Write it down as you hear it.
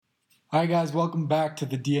Hi, guys. Welcome back to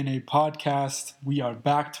the DNA podcast. We are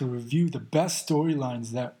back to review the best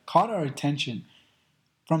storylines that caught our attention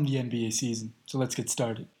from the NBA season. So let's get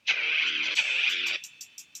started.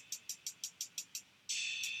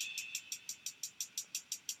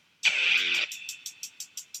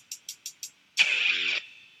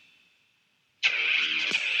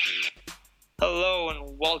 Hello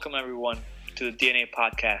and welcome everyone to the DNA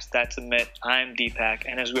podcast. That's Amit. I'm Deepak,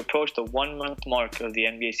 and as we approach the 1 month mark of the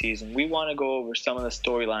NBA season, we want to go over some of the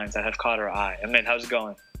storylines that have caught our eye. Amit, how's it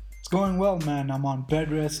going? It's going well, man. I'm on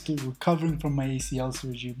bed rest, recovering from my ACL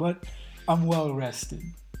surgery, but I'm well rested.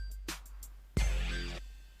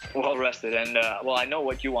 Well rested, and I know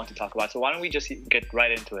what you want to talk about, so why don't we just get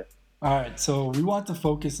right into it? All right, so we want to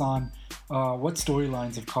focus on what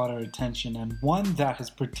storylines have caught our attention, and one that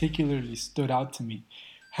has particularly stood out to me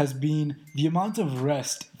has been the amount of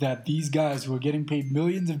rest that these guys who are getting paid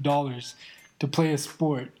millions of dollars to play a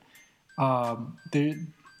sport, they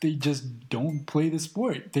just don't play the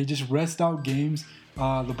sport. They just rest out games.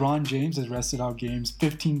 LeBron James has rested out games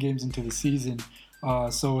 15 games into the season.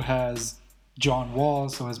 So has John Wall,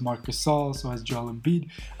 so has Marc Gasol, so has Joel Embiid.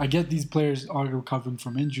 I get these players are recovering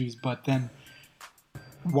from injuries, but then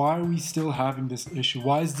why are we still having this issue?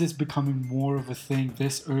 Why is this becoming more of a thing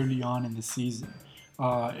this early on in the season?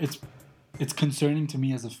 It's concerning to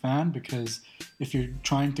me as a fan, because if you're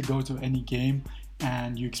trying to go to any game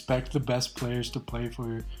and you expect the best players to play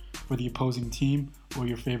for the opposing team or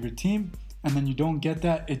your favorite team, and then you don't get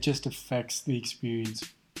that, it just affects the experience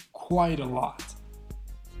quite a lot.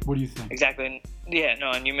 What do you think? Exactly. Yeah, no,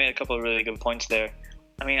 and you made a couple of really good points there.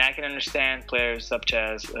 I mean, I can understand players such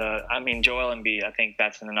as, Joel Embiid. I think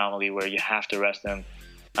that's an anomaly where you have to rest him.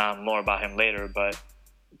 More about him later, but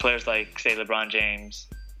players like, say, LeBron James,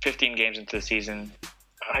 15 games into the season,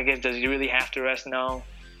 I guess, does he really have to rest? No.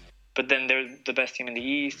 But then they're the best team in the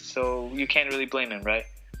East, so you can't really blame him, right?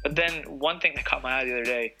 But then one thing that caught my eye the other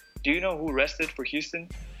day, do you know who rested for Houston?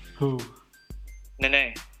 Who?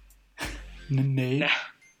 Nene. Nene?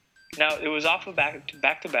 Now, it was off of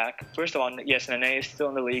back-to-back. First of all, yes, Nene is still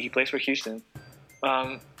in the league. He plays for Houston.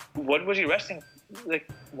 What was he resting?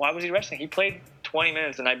 Why was he resting? He played 20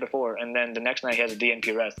 minutes the night before, and then the next night he has a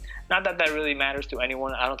DNP rest. Not that really matters to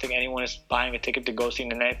anyone. I don't think anyone is buying a ticket to go see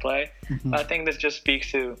Nene play. Mm-hmm. But I think this just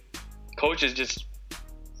speaks to coaches just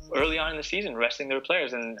early on in the season resting their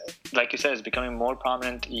players. And like you said, it's becoming more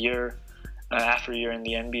prominent year after year in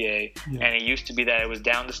the NBA. Yeah. And it used to be that it was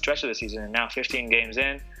down the stretch of the season, and now 15 games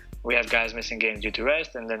in, we have guys missing games due to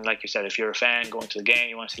rest. And then, like you said, if you're a fan going to the game,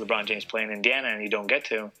 you want to see LeBron James play in Indiana and you don't get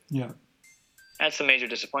to. Yeah. That's a major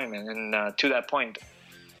disappointment. And to that point,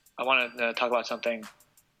 I want to talk about something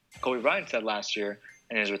Kobe Bryant said last year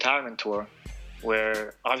in his retirement tour,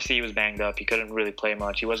 where obviously he was banged up. He couldn't really play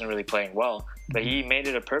much. He wasn't really playing well. But he made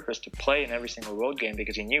it a purpose to play in every single road game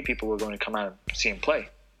because he knew people were going to come out and see him play.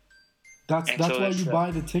 That's why you buy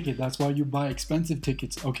the ticket. That's why you buy expensive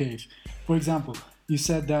tickets. Okay, for example, you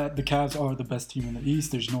said that the Cavs are the best team in the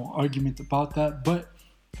East. There's no argument about that. But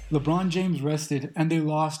LeBron James rested, and they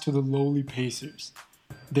lost to the lowly Pacers.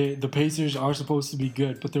 The Pacers are supposed to be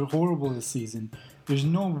good, but they're horrible this season. There's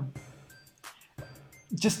no...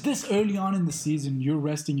 Just this early on in the season, you're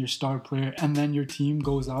resting your star player, and then your team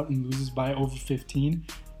goes out and loses by over 15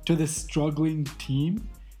 to the struggling team.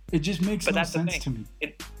 It just makes no sense to me.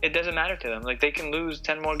 It doesn't matter to them. Like, they can lose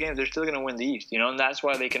 10 more games. They're still going to win the East, and that's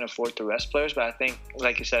why they can afford to rest players. But I think,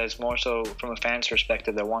 like you said, it's more so from a fan's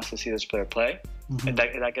perspective that wants to see this player play. Mm-hmm. And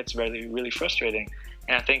that gets really, really frustrating.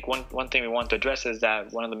 And I think one thing we want to address is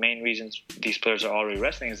that one of the main reasons these players are already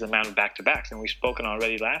resting is the amount of back-to-backs. And we've spoken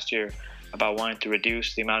already last year about wanting to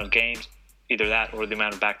reduce the amount of games, either that or the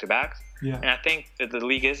amount of back-to-backs. Yeah. And I think that the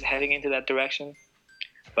league is heading into that direction.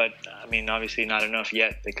 But, I mean, obviously not enough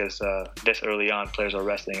yet, because this early on players are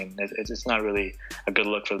resting, and it's not really a good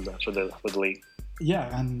look for the league.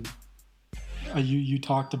 Yeah, and you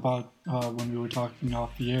talked about when we were talking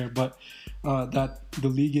off the air, but that the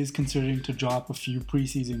league is considering to drop a few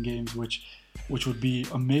preseason games, which would be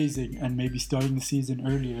amazing, and maybe starting the season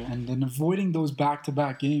earlier, and then avoiding those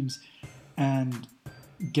back-to-back games and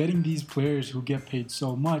getting these players who get paid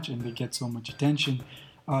so much and they get so much attention.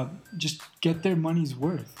 Just get their money's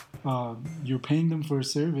worth. You're paying them for a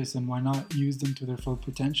service, and why not use them to their full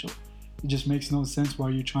potential? It just makes no sense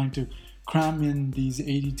why you're trying to cram in these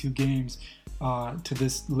 82 games to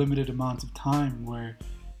this limited amount of time where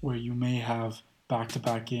you may have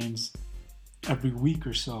back-to-back games every week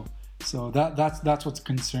or so. So that's what's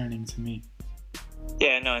concerning to me.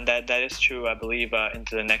 Yeah, no, and that is true. I believe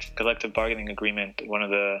into the next collective bargaining agreement, one of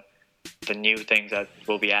the the new things that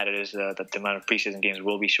will be added is that the amount of preseason games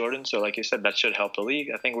will be shortened. So, like you said, that should help the league.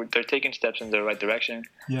 I think they're taking steps in the right direction.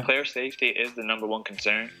 Yeah. Player safety is the number one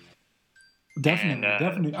concern.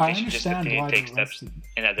 Definitely. I understand why take they're steps resting.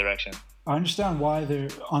 in that direction. I understand why they're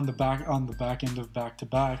on the back end of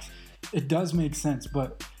back-to-backs. It does make sense,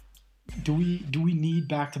 but do we need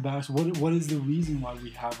back-to-backs? What is the reason why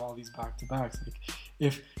we have all these back-to-backs?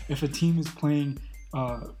 Like, if a team is playing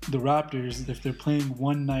the Raptors, if they're playing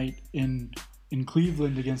one night in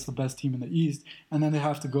Cleveland against the best team in the East, and then they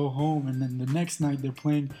have to go home, and then the next night they're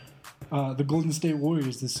playing the Golden State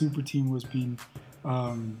Warriors, the super team was being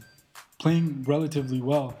playing relatively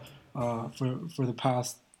well for the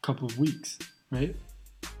past couple of weeks, right?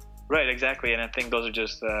 Right, exactly. And I think those are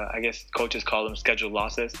just, I guess coaches call them scheduled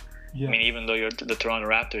losses. Yeah. I mean, even though you're the Toronto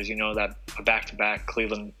Raptors, you know that a back-to-back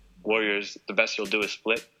Cleveland Warriors, the best you'll do is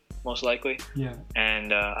split, most likely. Yeah.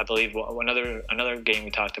 And I believe another game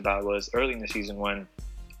we talked about was early in the season when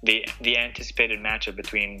the anticipated matchup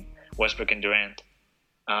between Westbrook and Durant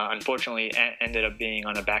unfortunately ended up being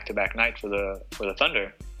on a back-to-back night for the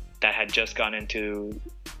Thunder that had just gone into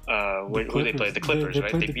who they played, the Clippers,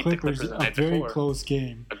 right? They beat the Clippers the night before. A very close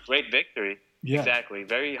game. A great victory. Yeah. Exactly.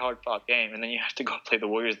 Very hard-fought game. And then you have to go play the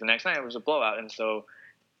Warriors the next night. It was a blowout. And so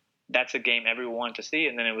that's a game everyone wanted to see,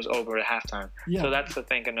 and then it was over at halftime. Yeah. So that's, I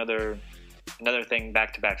think, another thing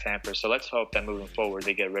back-to-back hampers. So let's hope that moving forward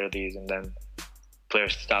they get rid of these and then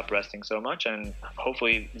players stop resting so much, and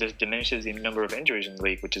hopefully this diminishes the number of injuries in the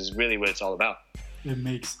league, which is really what it's all about. It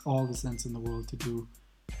makes all the sense in the world to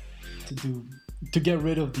get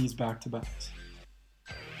rid of these back-to-backs.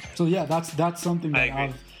 So yeah, that's something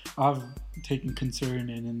that I've taken concern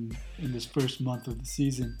in this first month of the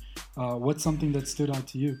season. What's something that stood out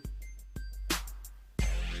to you?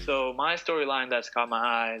 So my storyline that's caught my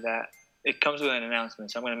eye, that it comes with an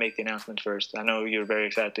announcement. So I'm going to make the announcement first. I know you're very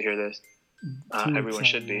excited to hear this. Everyone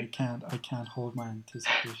should be. I can't hold my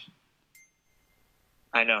anticipation.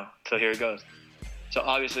 I know. So here it goes. So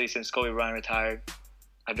obviously, since Kobe Bryant retired,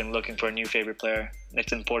 I've been looking for a new favorite player.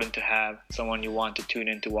 It's important to have someone you want to tune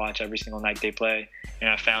in to watch every single night they play, and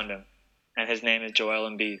I found him. And his name is Joel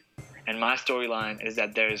Embiid. And my storyline is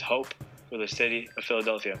that there is hope for the city of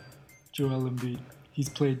Philadelphia. Joel Embiid. He's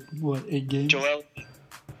played, 8 games? Joel,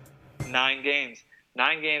 9 games.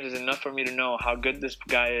 9 games is enough for me to know how good this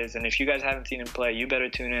guy is. And if you guys haven't seen him play, you better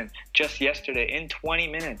tune in. Just yesterday, in 20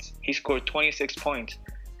 minutes, he scored 26 points,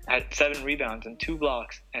 had 7 rebounds and 2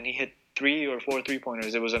 blocks, and he hit 3 or 4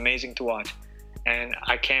 3-pointers. It was amazing to watch. And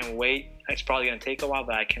I can't wait. It's probably going to take a while,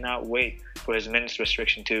 but I cannot wait for his minutes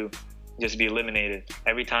restriction to just be eliminated.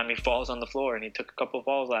 Every time he falls on the floor, and he took a couple of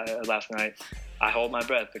falls last night, I hold my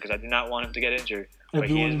breath because I do not want him to get injured.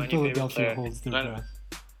 Everyone in Philadelphia holds their breath.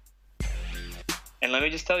 And let me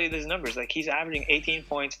just tell you these numbers. Like, he's averaging 18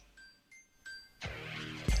 points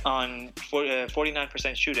on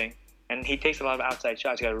 49% shooting, and he takes a lot of outside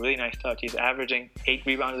shots. He's got a really nice touch. He's averaging 8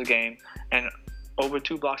 rebounds a game and over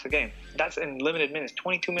 2 blocks a game. That's in limited minutes,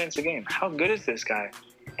 22 minutes a game. How good is this guy?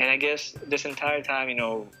 And I guess this entire time,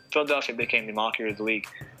 Philadelphia became the mockery of the league.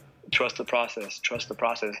 Trust the process. Trust the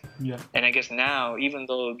process. Yeah. And I guess now, even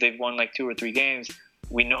though they've won like 2 or 3 games,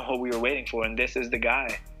 we know what we were waiting for, and this is the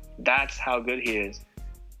guy. That's how good he is.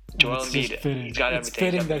 Joel Embiid. He's got everything. It's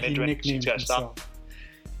fitting that he nicknamed himself.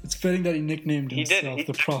 It's fitting that he nicknamed himself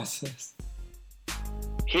the process.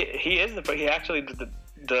 He is he actually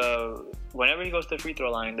the whenever he goes to the free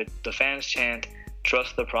throw line, the fans chant,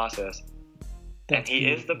 "Trust the process." And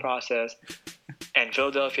he is the process. And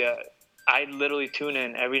Philadelphia, I literally tune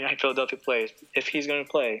in every night Philadelphia plays, if he's going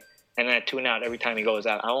to play, and then I tune out every time he goes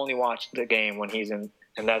out. I only watch the game when he's in,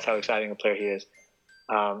 and that's how exciting a player he is.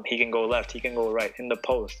 He can go left, he can go right, in the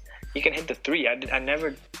post. He can hit the 3. I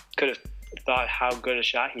never could have thought how good a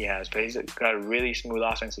shot he has, but he's got a really smooth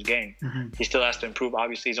offensive game. Mm-hmm. He still has to improve.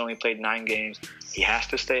 Obviously, he's only played 9 games. He has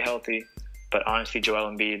to stay healthy. But honestly,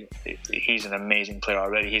 Joel Embiid, he's an amazing player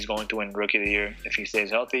already. He's going to win Rookie of the Year if he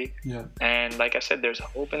stays healthy. Yeah. And like I said, there's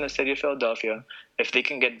hope in the city of Philadelphia. If they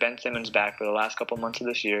can get Ben Simmons back for the last couple months of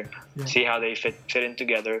this year, see how they fit in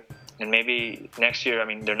together. And maybe next year,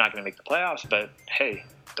 they're not going to make the playoffs, but hey,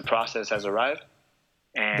 the process has arrived.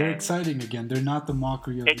 And they're exciting again. They're not the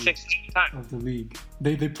mockery of the league.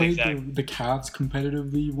 They played the Cavs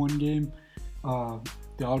competitively one game.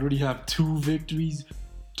 They already have 2 victories.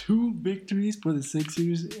 2 victories for the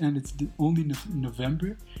Sixers, and it's only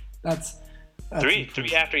November. That's 3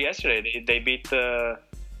 after yesterday. They beat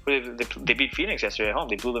they beat Phoenix yesterday at home.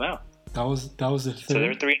 They blew them out. That was the 3rd. So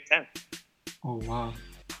they're 3-10. Oh wow!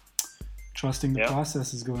 Trusting the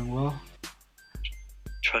process is going well.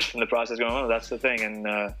 Trusting the process is going well. That's the thing,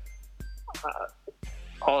 and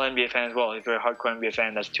all NBA fans, well, if you're a hardcore NBA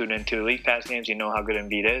fan that's tuned into League Pass games, you know how good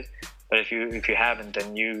Embiid is. But if you haven't,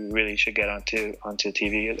 then you really should get onto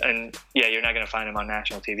TV. And yeah, you're not going to find him on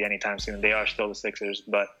national TV anytime soon. They are still the Sixers,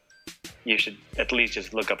 but you should at least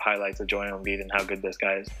just look up highlights of Joel Embiid and how good this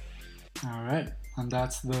guy is. All right, and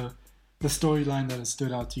that's the storyline that has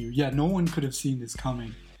stood out to you. Yeah, no one could have seen this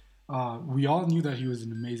coming. We all knew that he was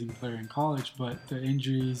an amazing player in college, but the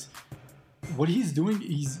injuries, what he's doing,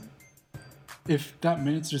 if that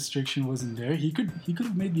minutes restriction wasn't there, he could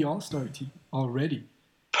have made the All-Star team already.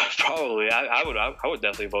 Probably, I would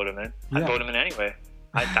definitely vote him in. I'd vote him in anyway.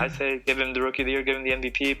 I'd say give him the Rookie of the Year, give him the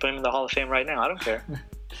MVP, put him in the Hall of Fame right now. I don't care.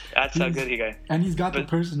 That's how good he got. And he's got the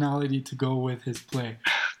personality to go with his play.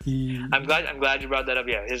 I'm glad you brought that up.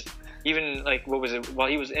 Yeah, even like what was it? While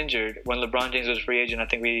he was injured, when LeBron James was a free agent, I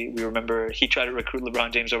think we remember he tried to recruit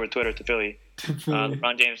LeBron James over Twitter to Philly.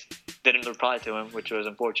 LeBron James didn't reply to him, which was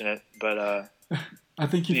unfortunate. But I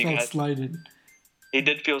think he felt slighted. He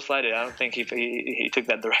did feel slighted. I don't think he took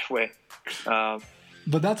that the right way.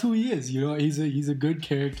 But that's who he is. He's a good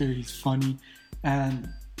character. He's funny, and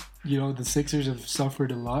the Sixers have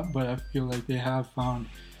suffered a lot, but I feel like they have found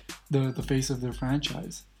the face of their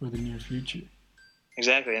franchise for the near future.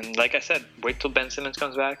 Exactly, and like I said, wait till Ben Simmons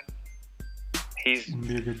comes back. He's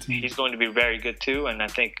going to be very good too, and I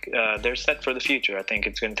think they're set for the future. I think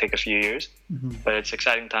it's going to take a few years, but it's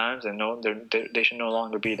exciting times, and they should no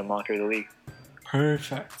longer be the mockery of the league.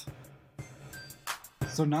 Perfect.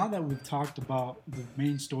 So now that we've talked about the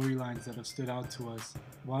main storylines that have stood out to us,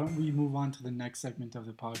 why don't we move on to the next segment of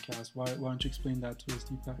the podcast? Why don't you explain that to us,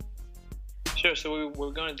 Deepak? Sure. So what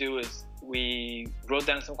we're going to do is we wrote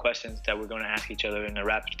down some questions that we're going to ask each other in a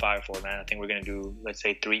rapid fire format. I think we're going to do, let's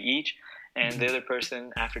say, 3 each. And the other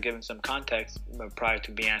person, after giving some context prior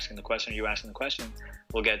to me asking the question, or you asking the question,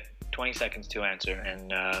 will get 20 seconds to answer.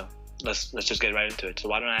 And let's just get right into it. So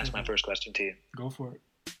why don't I ask my first question to you? Go for it.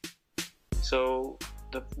 So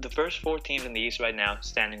the first 4 teams in the East right now,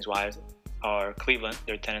 standings-wise, are Cleveland.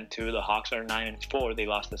 They're 10-2. The Hawks are 9-4. They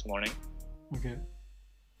lost this morning. Okay.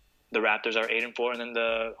 The Raptors are 8-4, and then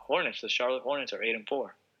the Charlotte Hornets, are 8-4.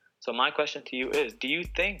 So my question to you is: do you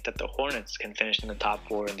think that the Hornets can finish in the top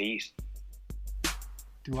 4 in the East?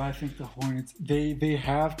 Do I think the Hornets? They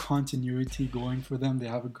have continuity going for them. They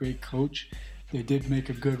have a great coach. They did make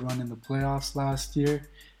a good run in the playoffs last year.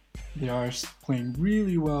 They are playing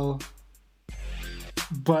really well.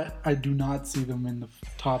 But I do not see them in the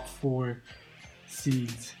top 4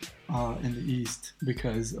 seeds in the East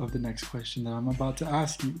because of the next question that I'm about to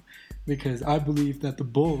ask you. Because I believe that the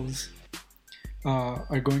Bulls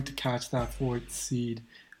are going to catch that 4th seed.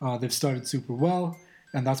 They've started super well,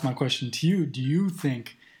 and that's my question to you. Do you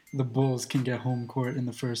think the Bulls can get home court in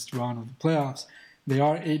the first round of the playoffs? They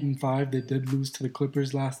are 8-5. They did lose to the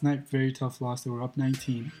Clippers last night. Very tough loss. They were up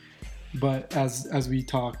 19. But as we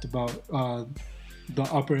talked about, the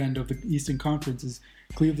upper end of the Eastern Conference is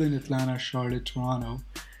Cleveland, Atlanta, Charlotte, Toronto.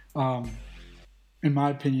 In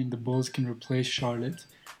my opinion, the Bulls can replace Charlotte.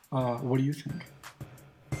 What do you think?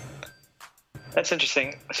 That's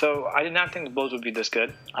interesting. So I did not think the Bulls would be this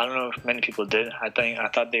good. I don't know if many people did. I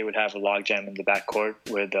thought they would have a logjam in the backcourt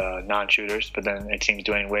with non-shooters, but then it seems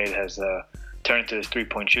Dwayne Wade has turned into this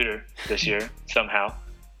 3-point shooter this year somehow.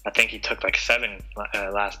 I think he took like 7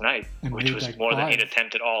 last night, which was like more 5. Than he'd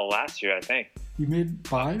attempted all last year, I think. He made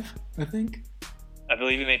 5, I think? I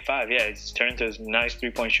believe he made 5, yeah. He's turned into this nice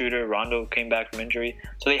 3-point shooter. Rondo came back from injury.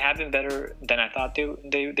 So they have been better than I thought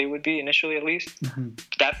they would be initially, at least. Mm-hmm.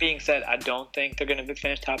 That being said, I don't think they're going to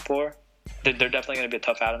finish top 4. They're definitely going to be a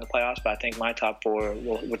tough out in the playoffs, but I think my top 4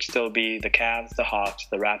 would still be the Cavs, the Hawks,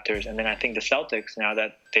 the Raptors, and then I think the Celtics, now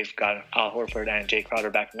that they've got Al Horford and Jay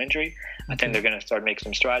Crowder back from injury, I think they're going to start making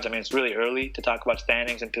some strides. I mean, it's really early to talk about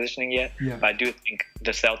standings and positioning yet, but I do think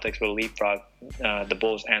the Celtics will leapfrog the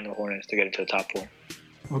Bulls and the Hornets to get into the top 4.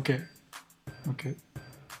 Okay.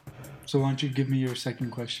 So why don't you give me your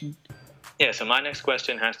second question? Yeah, so my next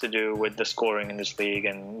question has to do with the scoring in this league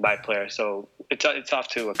and by player. So it's off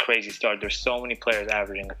to a crazy start. There's so many players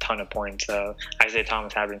averaging a ton of points. Isaiah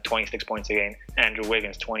Thomas averaging 26 points a game. Andrew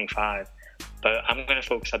Wiggins, 25. But I'm going to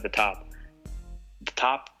focus at the top. The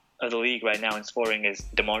top of the league right now in scoring is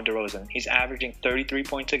DeMar DeRozan. He's averaging 33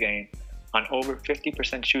 points a game on over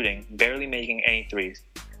 50% shooting, barely making any threes.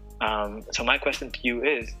 So my question to you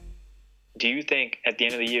is, do you think at the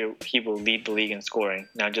end of the year he will lead the league in scoring?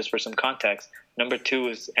 Now, just for some context, number 2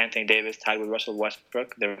 is Anthony Davis, tied with Russell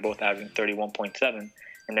Westbrook. They're both averaging 31.7.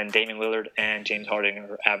 And then Damian Lillard and James Harden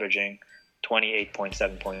are averaging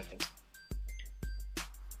 28.7 points.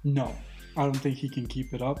 No, I don't think he can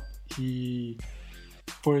keep it up.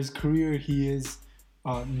 For his career, he is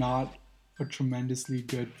not a tremendously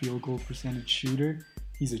good field goal percentage shooter.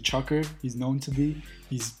 He's a chucker. He's known to be.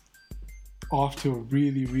 He's off to a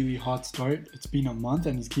really, really hot start. It's been a month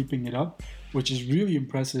and he's keeping it up, which is really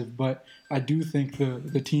impressive. But I do think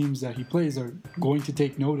the teams that he plays are going to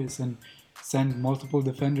take notice and send multiple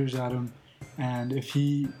defenders at him. And if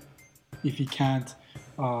he's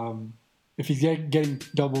getting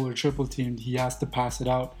double or triple teamed, he has to pass it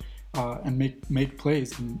out and make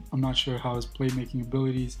plays. And I'm not sure how his playmaking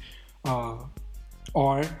abilities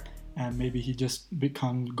are, and maybe he just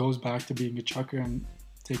goes back to being a chucker and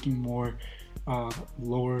taking more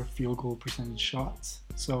lower field goal percentage shots.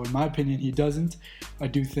 So in my opinion, he doesn't. I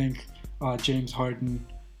do think James Harden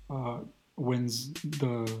wins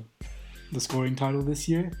the scoring title this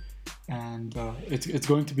year, and it's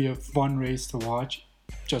going to be a fun race to watch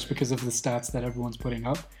just because of the stats that everyone's putting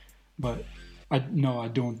up. But I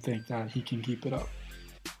don't think that he can keep it up.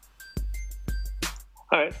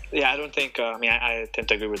 All right. Yeah, I don't think. I tend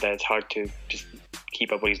to agree with that. It's hard to just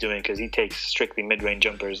keep up what he's doing because he takes strictly mid-range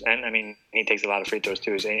jumpers, and he takes a lot of free throws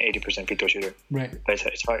too. He's an 80% free throw shooter. Right. But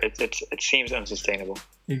it's hard. It seems unsustainable.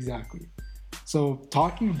 Exactly. So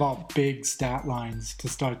talking about big stat lines to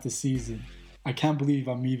start the season, I can't believe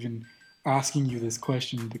I'm even asking you this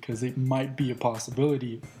question because it might be a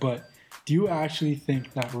possibility. But do you actually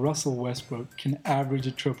think that Russell Westbrook can average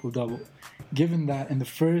a triple-double, given that in the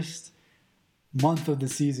first month of the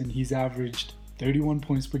season he's averaged 31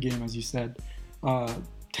 points per game, as you said,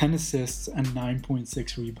 10 assists and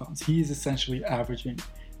 9.6 rebounds? He is essentially averaging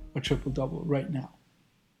a triple-double right now.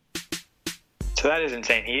 So that is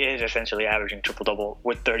insane. He is essentially averaging triple-double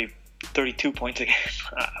with 32 points a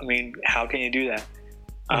game. How can you do that?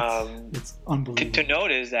 It's unbelievable. To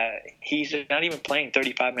note is that he's not even playing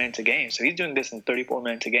 35 minutes a game. So he's doing this in 34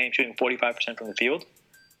 minutes a game, shooting 45% from the field.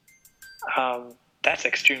 That's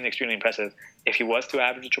extremely, extremely impressive. If he was to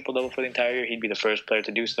average a triple-double for the entire year, he'd be the first player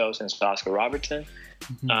to do so since Oscar Robertson.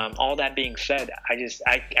 Mm-hmm. All that being said,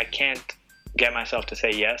 I can't get myself to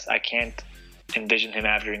say yes. I can't envision him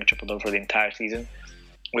averaging a triple-double for the entire season.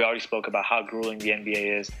 We already spoke about how grueling the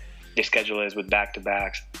NBA is. The schedule is with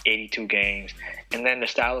back-to-backs, 82 games. And then the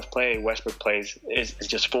style of play Westbrook plays is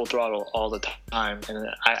just full throttle all the time. And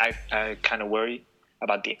I kind of worry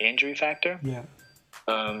about the injury factor. Yeah.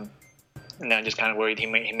 And I'm just kind of worried he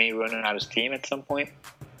may run out of steam at some point.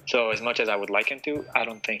 So as much as I would like him to, I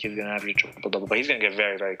don't think he's going to average a triple-double. But he's going to get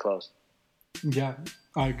very, very close. Yeah,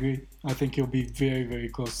 I agree. I think he'll be very, very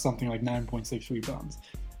close, something like 9.6 rebounds.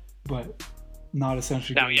 But not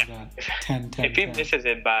essentially getting that 10. If he misses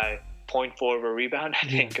it by 0.4 of a rebound, I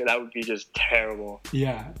think that would be just terrible.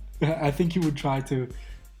 Yeah, I think he would try to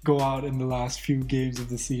go out in the last few games of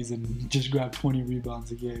the season and just grab 20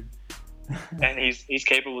 rebounds a game. And he's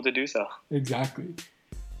capable to do so. Exactly.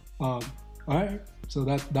 All right, so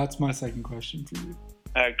that's my second question for you.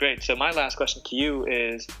 All right, great. So my last question to you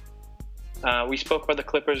is, we spoke about the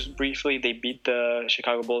Clippers briefly. They beat the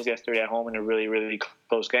Chicago Bulls yesterday at home in a really, really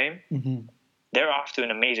close game. Mm-hmm. They're off to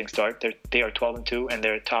an amazing start. They are 12-2, and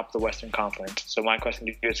they're atop the Western Conference. So my question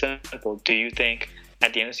to you is simple. Do you think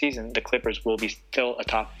at the end of the season, the Clippers will be still at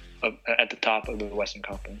the top of the Western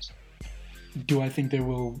Conference? Do I think they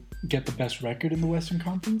will get the best record in the Western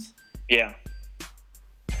Conference? Yeah.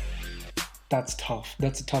 That's tough.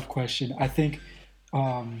 That's a tough question. I think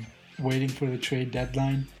waiting for the trade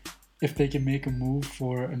deadline, if they can make a move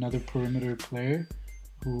for another perimeter player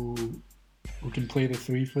who can play the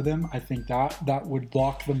three for them, I think that would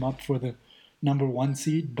lock them up for the number 1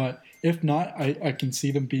 seed. But if not, I can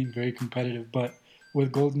see them being very competitive. But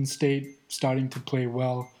with Golden State starting to play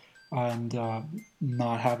well and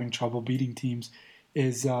not having trouble beating teams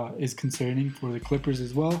is concerning for the Clippers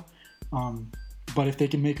as well. But if they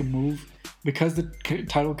can make a move, because the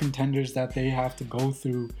title contenders that they have to go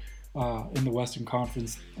through in the Western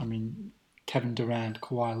Conference, Kevin Durant,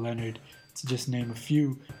 Kawhi Leonard, to just name a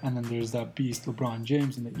few, and then there's that beast LeBron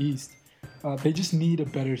James in the East. They just need a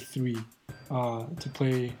better three to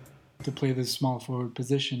play this small forward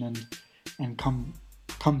position and come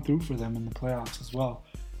through for them in the playoffs as well.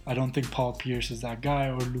 I don't think Paul Pierce is that guy,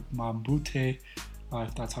 or Luc Mbah,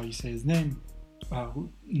 if that's how you say his name.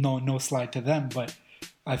 No slide to them, but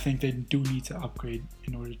I think they do need to upgrade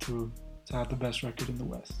in order to have the best record in the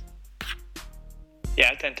West. Yeah,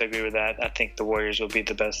 I tend to agree with that. I think the Warriors will be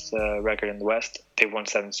the best record in the West. They won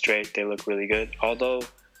 7 straight. They look really good. Although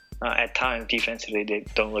at times defensively they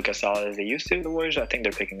don't look as solid as they used to. The Warriors, I think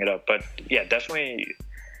they're picking it up. But yeah, definitely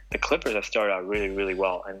the Clippers have started out really, really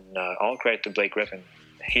well. And all credit to Blake Griffin.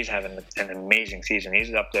 He's having an amazing season.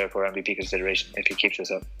 He's up there for MVP consideration if he keeps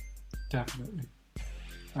this up. Definitely.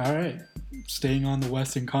 All right. Staying on the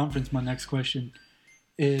Western Conference, my next question.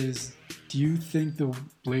 is, do you think the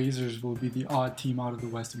Blazers will be the odd team out of the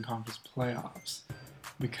Western Conference playoffs?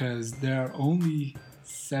 Because they're only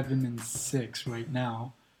 7-6 right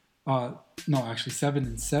now. No, actually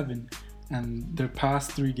 7-7, and their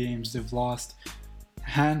past 3 games they've lost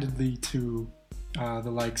handedly to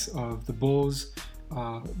the likes of the Bulls,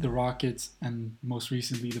 the Rockets, and most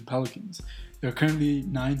recently the Pelicans. They're currently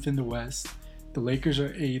 9th in the West. The Lakers are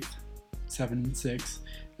 8th, 7-6,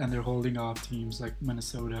 and they're holding off teams like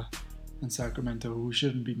Minnesota and Sacramento, who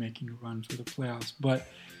shouldn't be making a run for the playoffs. But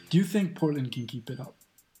do you think Portland can keep it up?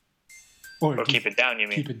 Or keep it down, you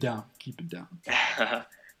mean? Keep it down.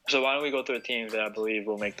 So why don't we go through the teams that I believe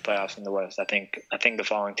will make the playoffs in the West? I think the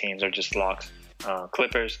following teams are just locks.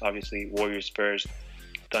 Clippers, obviously, Warriors, Spurs,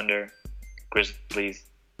 Thunder, Grizzlies,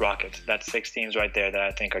 Rockets. That's 6 teams right there that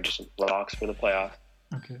I think are just locks for the playoffs.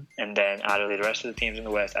 Okay. And then out of the rest of the teams in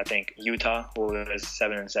the West, I think Utah, who is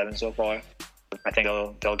 7-7 so far, I think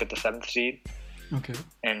they'll get the 7th seed. Okay.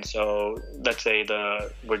 And so let's say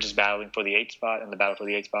we're just battling for the 8th spot, and the battle for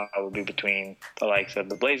the 8th spot will be between the likes of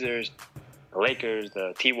the Blazers, the Lakers,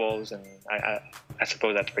 the T-Wolves, and I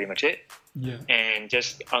suppose that's pretty much it. Yeah. And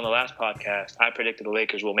just on the last podcast, I predicted the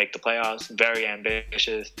Lakers will make the playoffs. Very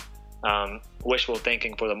ambitious. Wishful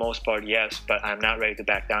thinking for the most part, yes, but I'm not ready to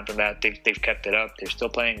back down from that. They've kept it up. They're still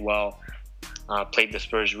playing well. Played the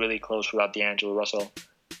Spurs really close without D'Angelo Russell.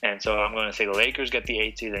 And so I'm going to say the Lakers get the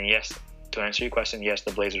 8th seed, and yes, to answer your question, yes,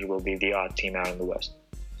 the Blazers will be the odd team out in the West.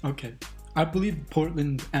 Okay. I believe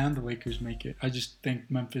Portland and the Lakers make it. I just think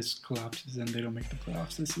Memphis collapses and they don't make the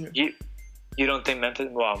playoffs this year. You don't think Memphis?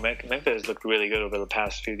 Well, Memphis looked really good over the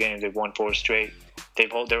past few games. They've won 4 straight.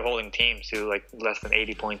 They're holding teams to like less than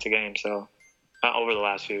 80 points a game. So over the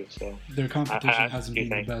last few. So their competition hasn't been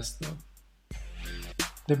the best though.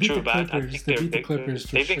 They beat the Clippers. They beat the Clippers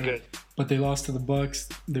for sure. Good. But they lost to the Bucks.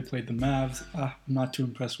 They played the Mavs. I'm not too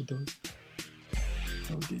impressed with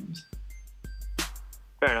those games.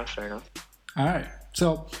 Fair enough. All right.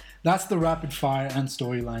 So that's the rapid fire and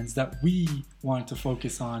storylines that we wanted to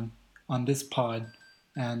focus on this pod.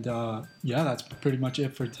 And that's pretty much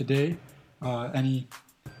it for today. Any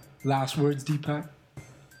last words, Deepak?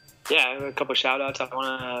 Yeah, I have a couple shout outs. I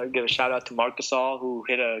want to give a shout out to Marc Gasol, who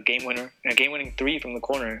hit a game winning 3 from the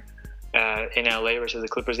corner in LA versus the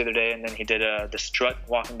Clippers the other day. And then he did the strut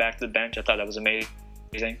walking back to the bench. I thought that was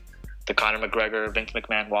amazing. The Conor McGregor, Vince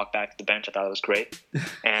McMahon walk back to the bench. I thought it was great.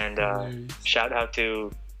 And shout out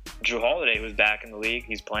to Drew Holiday, who's back in the league.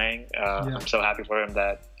 He's playing. I'm so happy for him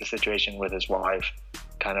that the situation with his wife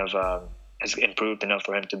kind of has improved enough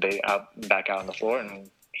for him to be back out on the floor, and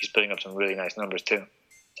he's putting up some really nice numbers too.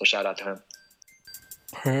 So shout out to him.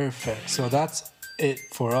 Perfect. So that's it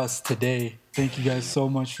for us today. Thank you guys so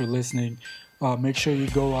much for listening. Make sure you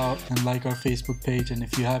go out and like our Facebook page, and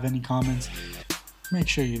if you have any comments, make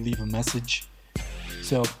sure you leave a message.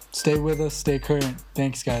 So stay with us, stay current.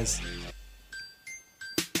 Thanks, guys.